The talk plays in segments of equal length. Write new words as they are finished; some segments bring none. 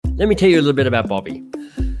let me tell you a little bit about Bobby.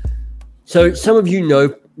 So some of you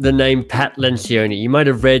know the name Pat Lencioni. You might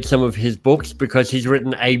have read some of his books because he's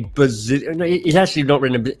written he's actually not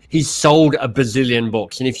written he's sold a bazillion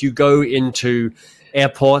books. And if you go into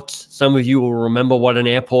airports, some of you will remember what an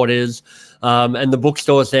airport is. And the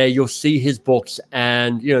bookstores there, you'll see his books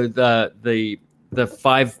and, you know, the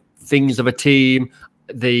 5 things of a team,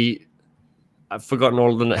 I've forgotten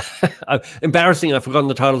all of them. Embarrassing, I've forgotten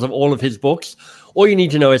the titles of all of his books. All you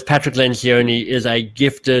need to know is Patrick Lencioni is a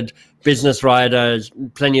gifted business writer,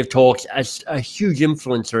 plenty of talks, a huge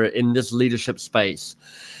influencer in this leadership space.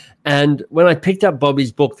 And when I picked up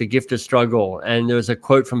Bobby's book, The Gift of Struggle, and there was a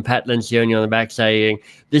quote from Pat Lencioni on the back saying,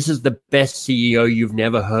 "This is the best CEO you've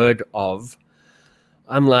never heard of,"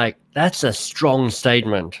 I'm like, that's a strong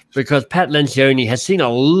statement, because Pat Lencioni has seen a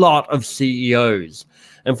lot of CEOs.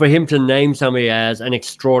 And for him to name somebody as an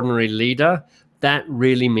extraordinary leader, that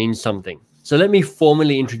really means something. So let me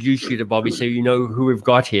formally introduce you to Bobby so you know who we've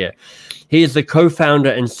got here. He is the co-founder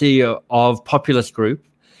and CEO of Populous Group.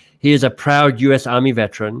 He is a proud U.S. Army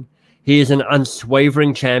veteran. He is an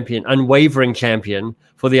unwavering champion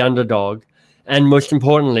for the underdog. And most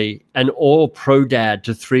importantly, an all-pro dad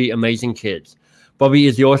to 3 amazing kids. Bobby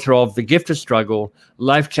is the author of The Gift of Struggle,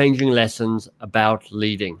 Life-Changing Lessons About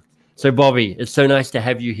Leading. So Bobby, it's so nice to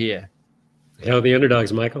have you here. Hail the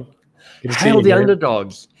underdogs, Michael. Hail the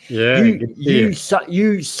underdogs. Yeah,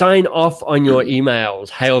 you sign off on your emails,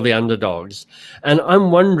 hail the underdogs. And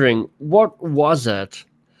I'm wondering, what was it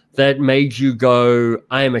that made you go,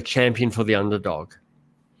 I am a champion for the underdog?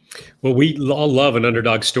 Well, we all love an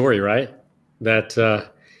underdog story, right? That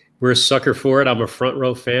we're a sucker for it. I'm a front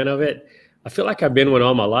row fan of it. I feel like I've been one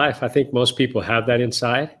all my life. I think most people have that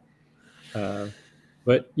inside.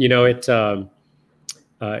 But, you know, it's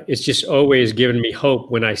just always given me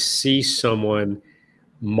hope when I see someone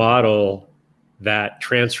model that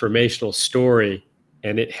transformational story,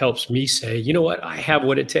 and it helps me say, you know what, I have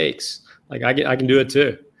what it takes. Like I can do it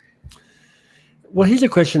too. Well, here's a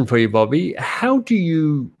question for you, Bobby. How do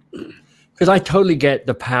you, because I totally get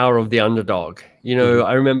the power of the underdog. You know,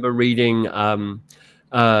 I remember reading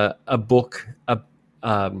a book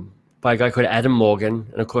by a guy called Adam Morgan.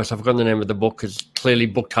 And of course, I've forgotten the name of the book because clearly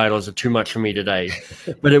book titles are too much for me today.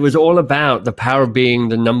 But it was all about the power of being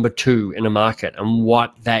the number 2 in a market and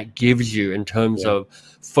what that gives you in terms of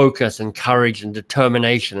focus and courage and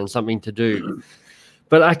determination and something to do.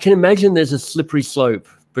 But I can imagine there's a slippery slope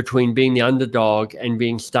between being the underdog and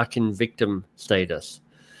being stuck in victim status.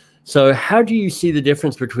 So how do you see the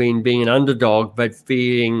difference between being an underdog but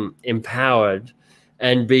being empowered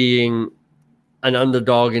and being an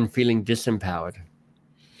underdog and feeling disempowered?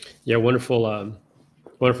 Yeah, wonderful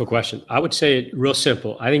question. I would say it real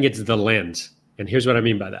simple. I think it's the lens. And here's what I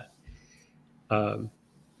mean by that.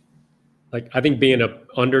 Like I think being an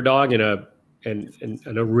underdog and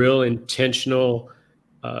a real intentional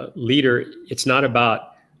leader, it's not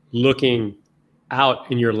about looking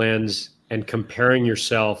out in your lens and comparing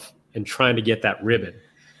yourself and trying to get that ribbon.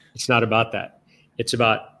 It's not about that. It's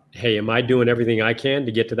about, hey, am I doing everything I can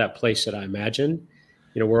to get to that place that I imagine?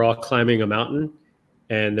 You know, we're all climbing a mountain,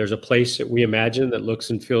 and there's a place that we imagine that looks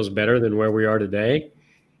and feels better than where we are today.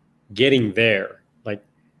 Getting there, like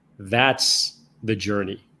that's the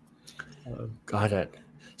journey. Got it.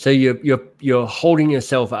 So you're holding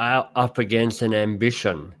yourself up against an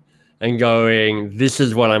ambition and going, this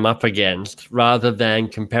is what I'm up against, rather than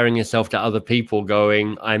comparing yourself to other people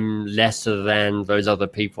going, I'm lesser than those other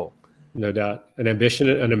people. No doubt. An ambition,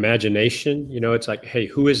 an imagination, you know, it's like, hey,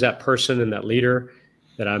 who is that person and that leader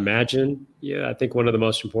that I imagine? Yeah, I think one of the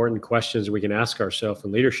most important questions we can ask ourselves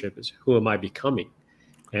in leadership is, who am I becoming?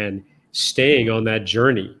 And staying on that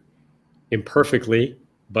journey imperfectly,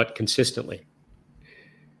 but consistently.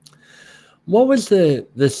 What was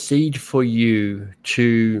the seed for you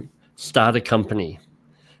to start a company?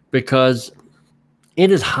 Because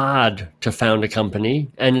it is hard to found a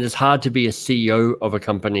company, and it is hard to be a CEO of a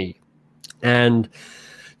company. And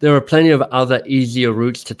there are plenty of other easier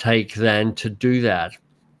routes to take than to do that.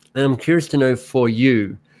 And I'm curious to know for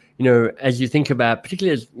you, you know, as you think about,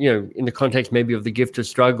 particularly as, you know, in the context maybe of the gift of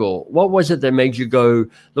struggle, what was it that made you go,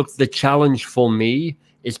 look, the challenge for me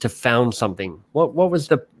is to found something? What was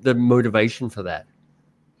the motivation for that?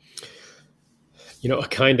 You know, a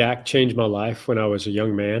kind act changed my life when I was a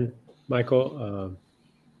young man, Michael.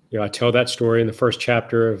 You know, I tell that story in the first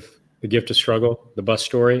chapter of The Gift of Struggle, the bus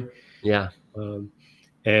story. Yeah.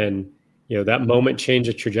 And, you know, that moment changed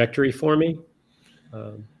the trajectory for me.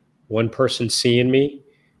 One person seeing me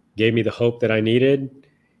gave me the hope that I needed.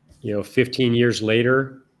 You know, 15 years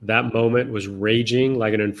later, that moment was raging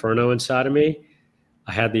like an inferno inside of me.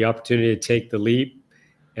 I had the opportunity to take the leap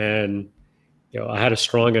And, I had a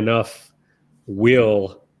strong enough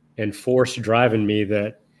will and force driving me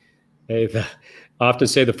that I often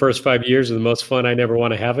say the first 5 years are the most fun I never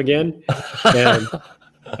want to have again. And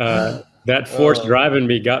that force driving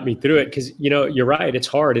me got me through it. Because, you're right. It's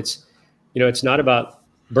hard. It's not about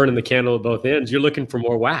burning the candle at both ends. You're looking for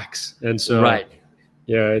more wax. And so, right.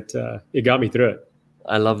 It got me through it.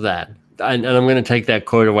 I love that. And I'm going to take that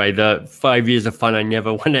quote away. The 5 years of fun I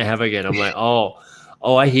never want to have again. I'm like, oh,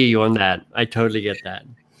 I hear you on that. I totally get that.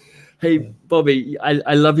 Hey, Bobby,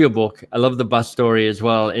 I love your book. I love the bus story as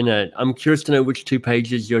well in it. I'm curious to know which 2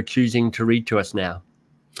 pages you're choosing to read to us now.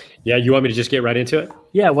 Yeah, you want me to just get right into it?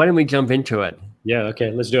 Yeah, why don't we jump into it? Yeah,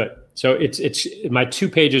 okay, let's do it. So it's my 2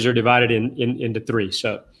 pages are divided into 3.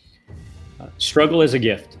 So struggle is a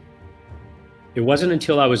gift. It wasn't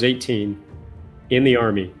until I was 18 in the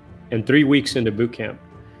Army and 3 weeks into boot camp,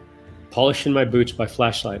 polishing my boots by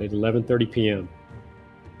flashlight at 11:30 p.m.,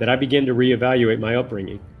 that I began to reevaluate my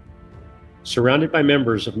upbringing. Surrounded by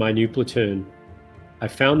members of my new platoon, I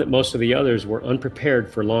found that most of the others were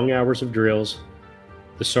unprepared for long hours of drills,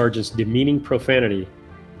 the sergeant's demeaning profanity,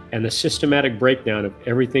 and the systematic breakdown of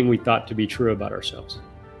everything we thought to be true about ourselves.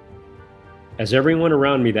 As everyone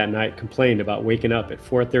around me that night complained about waking up at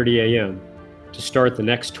 4:30 a.m. to start the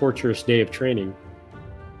next torturous day of training,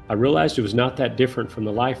 I realized it was not that different from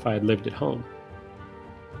the life I had lived at home.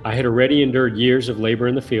 I had already endured years of labor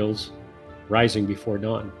in the fields, rising before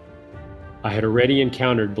dawn. I had already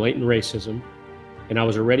encountered blatant racism, and I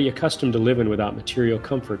was already accustomed to living without material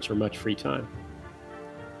comforts or much free time.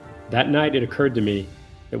 That night, it occurred to me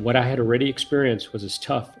that what I had already experienced was as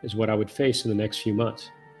tough as what I would face in the next few months.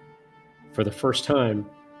 For the first time,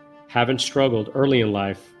 having struggled early in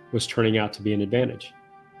life was turning out to be an advantage.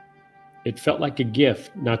 It felt like a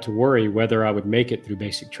gift not to worry whether I would make it through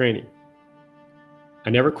basic training. I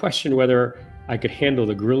never questioned whether I could handle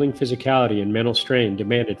the grueling physicality and mental strain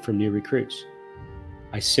demanded from new recruits.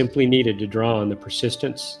 I simply needed to draw on the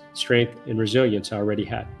persistence, strength, and resilience I already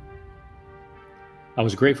had. I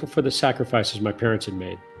was grateful for the sacrifices my parents had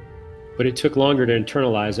made, but it took longer to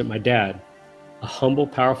internalize that my dad, a humble,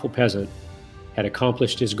 powerful peasant, had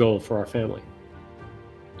accomplished his goal for our family.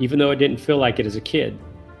 Even though I didn't feel like it as a kid,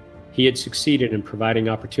 he had succeeded in providing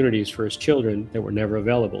opportunities for his children that were never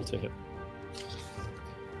available to him.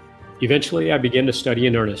 Eventually, I began to study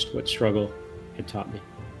in earnest what struggle had taught me,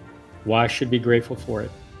 why I should be grateful for it,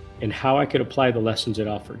 and how I could apply the lessons it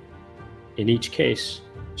offered. In each case,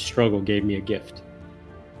 struggle gave me a gift.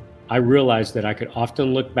 I realized that I could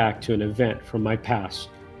often look back to an event from my past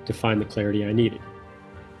to find the clarity I needed.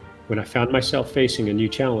 When I found myself facing a new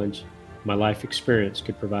challenge, my life experience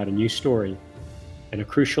could provide a new story and a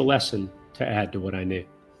crucial lesson to add to what I knew.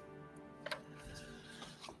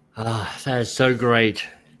 That is so great.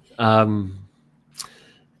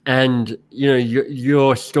 And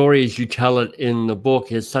your story as you tell it in the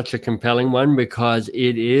book is such a compelling one because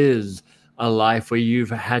it is a life where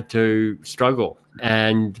you've had to struggle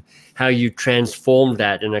and how you transformed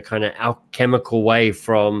that in a kind of alchemical way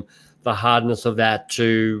from the hardness of that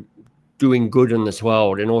to doing good in this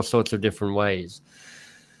world in all sorts of different ways.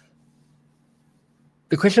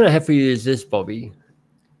 The question I have for you is this, Bobby.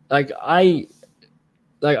 I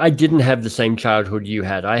didn't have the same childhood you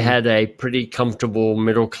had. I had a pretty comfortable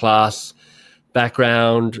middle class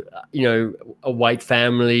background, a white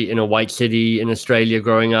family in a white city in Australia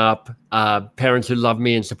growing up, parents who loved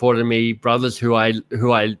me and supported me, brothers who I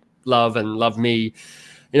love and love me.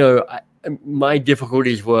 My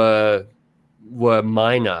difficulties were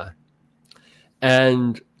minor.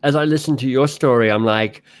 And as I listened to your story, I'm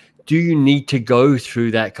like, do you need to go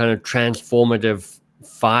through that kind of transformative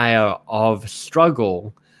fire of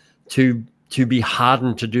struggle to be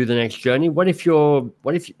hardened to do the next journey? What if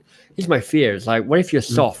here's my fear. It's like, what if you're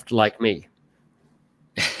soft like me?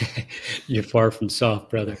 You're far from soft,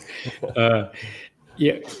 brother.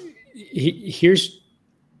 Here's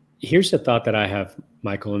the thought that I have,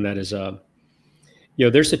 Michael, and that is,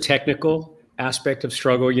 there's a technical aspect of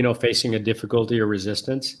struggle, facing a difficulty or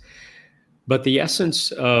resistance, but the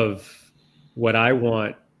essence of what I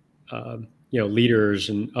want, leaders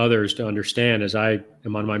and others to understand as I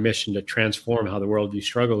am on my mission to transform how the world views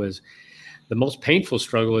struggle is the most painful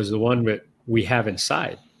struggle is the one that we have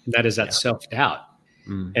inside. And that is that self-doubt.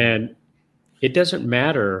 Mm. And it doesn't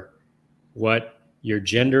matter what your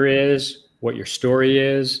gender is, what your story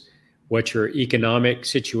is, what your economic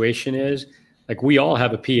situation is. Like, we all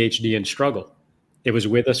have a PhD in struggle. It was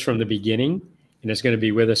with us from the beginning, and it's going to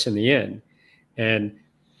be with us in the end. And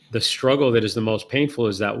the struggle that is the most painful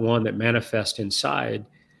is that one that manifests inside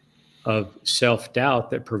of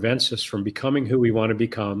self-doubt that prevents us from becoming who we want to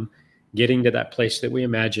become getting to that place that we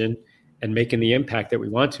imagine and making the impact that we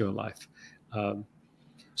want to in life.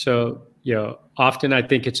 So, often I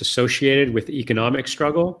think it's associated with economic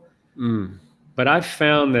struggle, but I've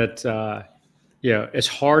found that, as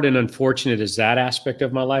hard and unfortunate as that aspect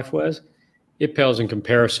of my life was, it pales in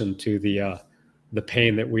comparison to the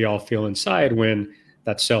pain that we all feel inside when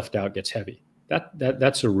that self-doubt gets heavy.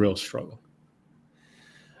 That's a real struggle.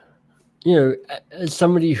 As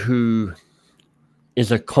somebody who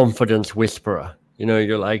is a confidence whisperer,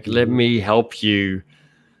 you're like, let me help you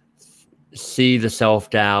see the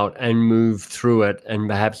self-doubt and move through it and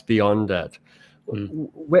perhaps beyond it.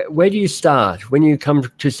 Where do you start when you come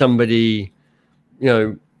to somebody,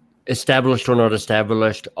 established or not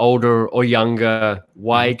established, older or younger,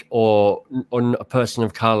 white or a person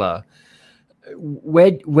of color?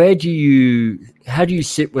 How do you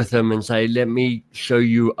sit with them and say, let me show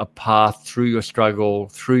you a path through your struggle,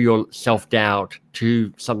 through your self-doubt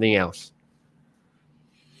to something else?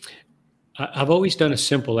 I've always done a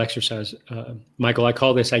simple exercise, Michael. I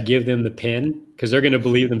call this, I give them the pen, because they're going to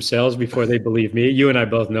believe themselves before they believe me. You and I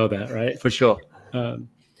both know that, right? For sure.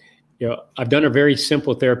 I've done a very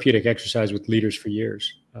simple therapeutic exercise with leaders for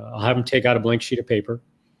years. I'll have them take out a blank sheet of paper,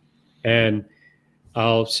 and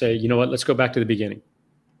I'll say, you know what, let's go back to the beginning.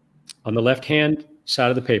 On the left-hand side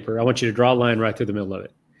of the paper, I want you to draw a line right through the middle of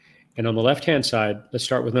it. And on the left-hand side, let's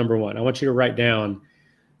start with number 1. I want you to write down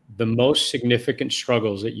the most significant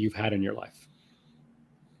struggles that you've had in your life.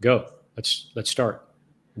 Go. Let's start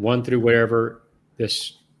 1 through wherever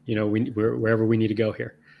this, wherever we need to go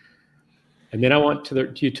here. And then I want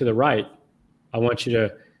you to the right. I want you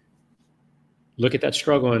to look at that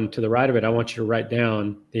struggle, and to the right of it, I want you to write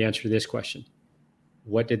down the answer to this question.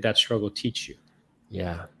 What did that struggle teach you?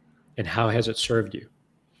 Yeah. And how has it served you?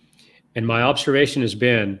 And my observation has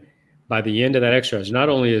been, by the end of that exercise, not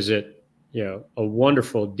only is it, a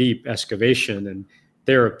wonderful, deep excavation and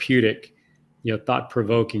therapeutic,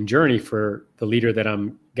 thought-provoking journey for the leader that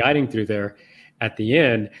I'm guiding through there, at the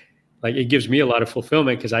end, like, it gives me a lot of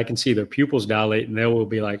fulfillment, because I can see their pupils dilate and they will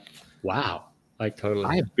be like, wow, like, totally,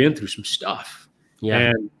 I have been through some stuff. Yeah.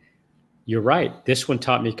 And you're right. This one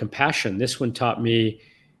taught me compassion. This one taught me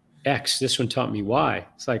X. This one taught me Y.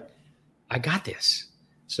 It's like, I got this.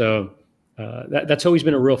 So that's always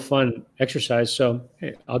been a real fun exercise. So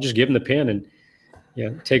hey, I'll just give them the pen and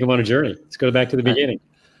take them on a journey. Let's go back to the beginning.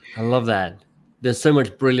 I love that. There's so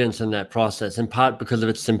much brilliance in that process, in part because of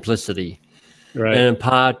its simplicity, right, and in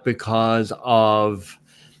part because of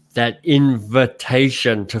that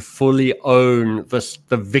invitation to fully own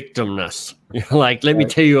the victimness. Like, let me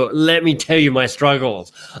tell you my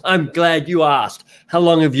struggles. I'm glad you asked. How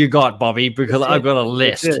long have you got, Bobby? Because I've got a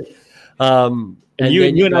list. And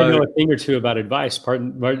you and I know a thing or two about advice.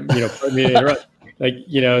 Pardon me to interrupt. Like,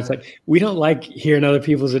 it's like, we don't like hearing other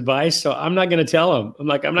people's advice, so I'm not going to tell them. I'm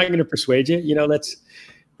not going to persuade you. Let's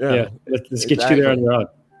get you there on your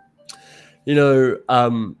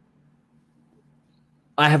own.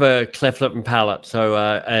 I have a cleft lip and palate, so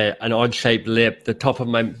an odd-shaped lip. The top of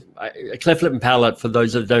a cleft lip and palate, for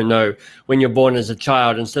those that don't know, when you're born as a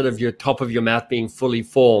child, instead of your top of your mouth being fully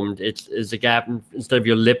formed, it's a gap. Instead of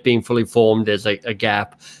your lip being fully formed, there's a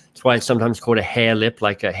gap. That's why it's sometimes called a hair lip,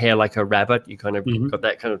 like a hair like a rabbit. You kind of got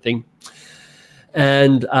that kind of thing.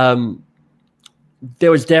 And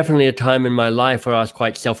there was definitely a time in my life where I was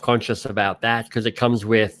quite self-conscious about that, because it comes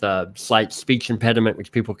with a slight speech impediment,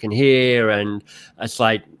 which people can hear, and a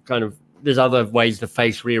slight kind of, there's other ways the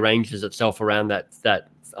face rearranges itself around that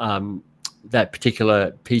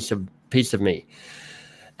particular piece of me.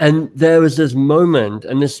 And there was this moment,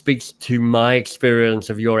 and this speaks to my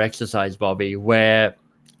experience of your exercise, Bobby, where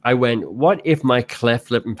I went, what if my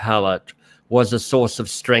cleft lip and palate was a source of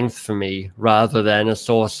strength for me rather than a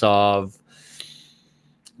source of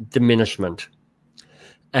diminishment?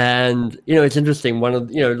 And it's interesting, one of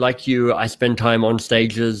like you, I spend time on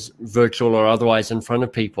stages, virtual or otherwise, in front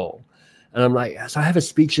of people, and I'm like, so I have a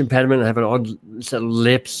speech impediment, I have an odd set of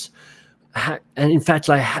lips, and in fact,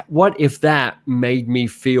 like, what if that made me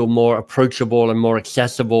feel more approachable and more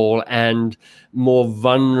accessible and more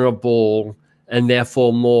vulnerable, and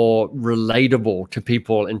therefore more relatable to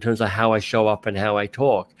people in terms of how I show up and how I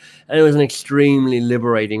talk? And it was an extremely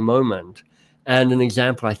liberating moment. And an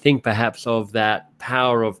example, I think, perhaps of that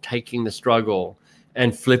power of taking the struggle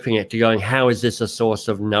and flipping it to going, how is this a source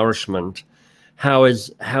of nourishment? How is,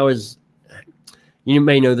 you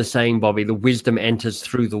may know the saying, Bobby, the wisdom enters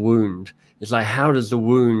through the wound. It's like, how does the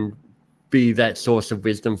wound be that source of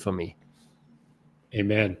wisdom for me?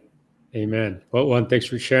 Amen. Amen. Well, one, thanks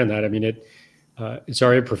for sharing that. I mean, it's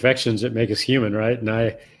our imperfections that make us human, right? And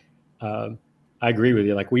I agree with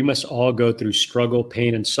you. Like, we must all go through struggle,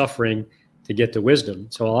 pain, and suffering to get to wisdom.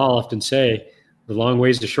 So I'll often say the long way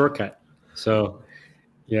is the shortcut. So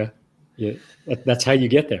yeah, that's how you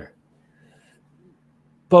get there.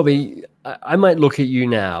 Bobby, I might look at you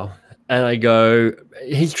now and I go,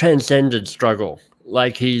 he's transcended struggle.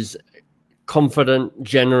 Like, he's confident,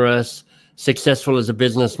 generous, successful as a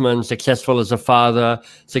businessman, successful as a father,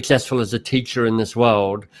 successful as a teacher in this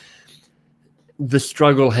world. The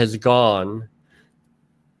struggle has gone.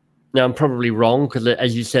 Now, I'm probably wrong because,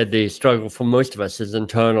 as you said, the struggle for most of us is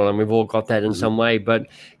internal and we've all got that in some way. But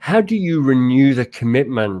how do you renew the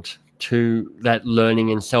commitment to that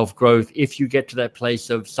learning and self-growth if you get to that place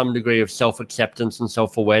of some degree of self-acceptance and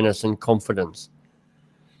self-awareness and confidence?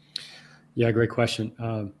 Yeah, great question.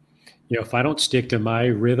 If I don't stick to my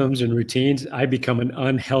rhythms and routines, I become an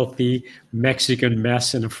unhealthy Mexican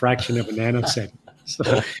mess in a fraction of a nanosecond.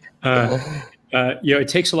 So, it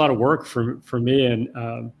takes a lot of work for me.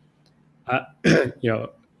 And,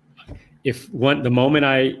 the moment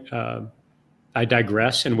I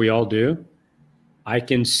digress, and we all do, I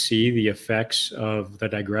can see the effects of the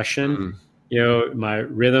digression, my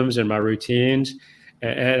rhythms and my routines.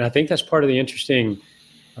 And I think that's part of the interesting,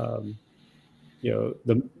 that's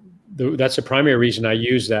the primary reason I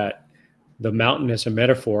use the mountain as a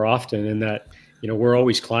metaphor often, in that, we're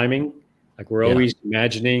always climbing, like we're always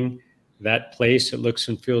imagining that place that looks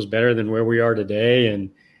and feels better than where we are today.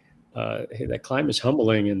 And that climb is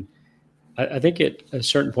humbling. And I think at a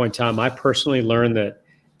certain point in time, I personally learned that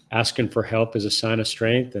asking for help is a sign of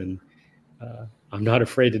strength. And I'm not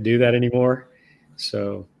afraid to do that anymore.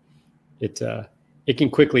 So it can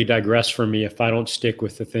quickly digress for me if I don't stick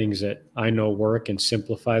with the things that I know work and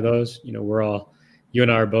simplify those. You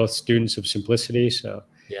and I are both students of simplicity. So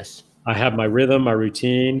yes, I have my rhythm, my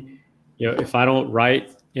routine. If I don't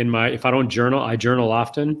if I don't journal, I journal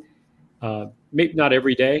often. Maybe not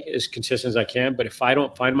every day, as consistent as I can, but if I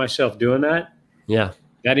don't find myself doing that,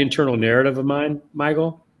 that internal narrative of mine,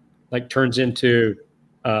 Michael, like turns into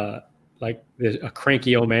like a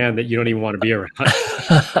cranky old man that you don't even want to be around.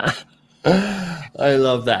 I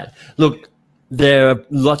love that. Look, there are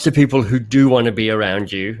lots of people who do want to be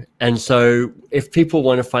around you. And so if people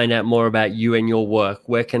want to find out more about you and your work,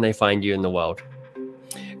 where can they find you in the world?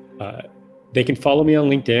 They can follow me on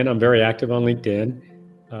LinkedIn. I'm very active on LinkedIn.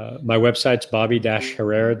 My website's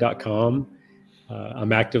bobby-herrera.com.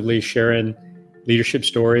 I'm actively sharing leadership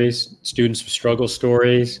stories, students of struggle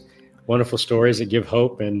stories, wonderful stories that give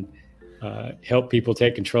hope and help people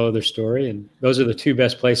take control of their story. And those are the two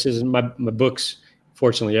best places. And my books,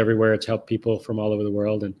 fortunately, everywhere. It's helped people from all over the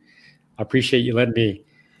world. And I appreciate you letting me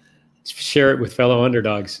share it with fellow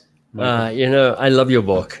underdogs. I love your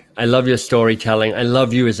book. I love your storytelling. I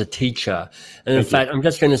love you as a teacher. And in fact, I'm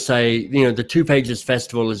just going to say, the Two Pages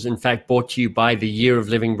Festival is in fact brought to you by the Year of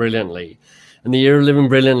Living Brilliantly. And the Year of Living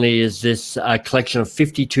Brilliantly is this collection of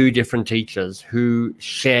 52 different teachers who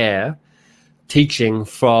share teaching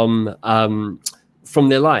from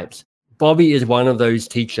their lives. Bobby is one of those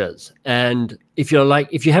teachers. And if you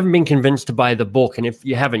haven't been convinced to buy the book, and if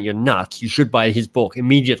you haven't, you're nuts, you should buy his book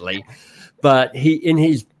immediately. But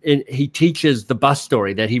he teaches the bus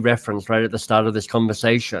story that he referenced right at the start of this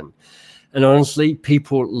conversation. And honestly,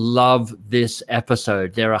 people love this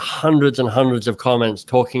episode. There are hundreds and hundreds of comments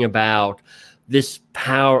talking about this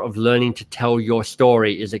power of learning to tell your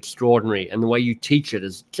story is extraordinary. And the way you teach it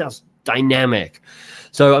is just dynamic.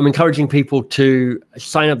 So I'm encouraging people to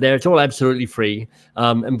sign up there. It's all absolutely free.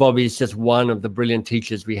 And Bobby is just one of the brilliant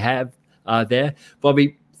teachers we have there.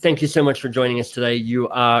 Bobby, thank you so much for joining us today. You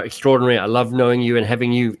are extraordinary. I love knowing you and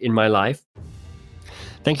having you in my life.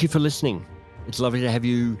 Thank you for listening. It's lovely to have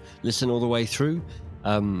you listen all the way through.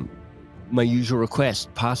 My usual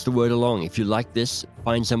request, pass the word along. If you like this,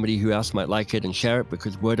 find somebody who else might like it and share it,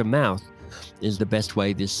 because word of mouth is the best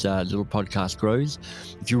way this little podcast grows.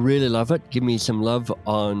 If you really love it, give me some love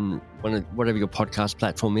on whatever your podcast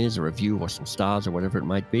platform is, a review or some stars or whatever it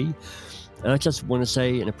might be. And I just want to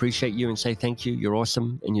say and appreciate you and say thank you. You're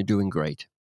awesome and you're doing great.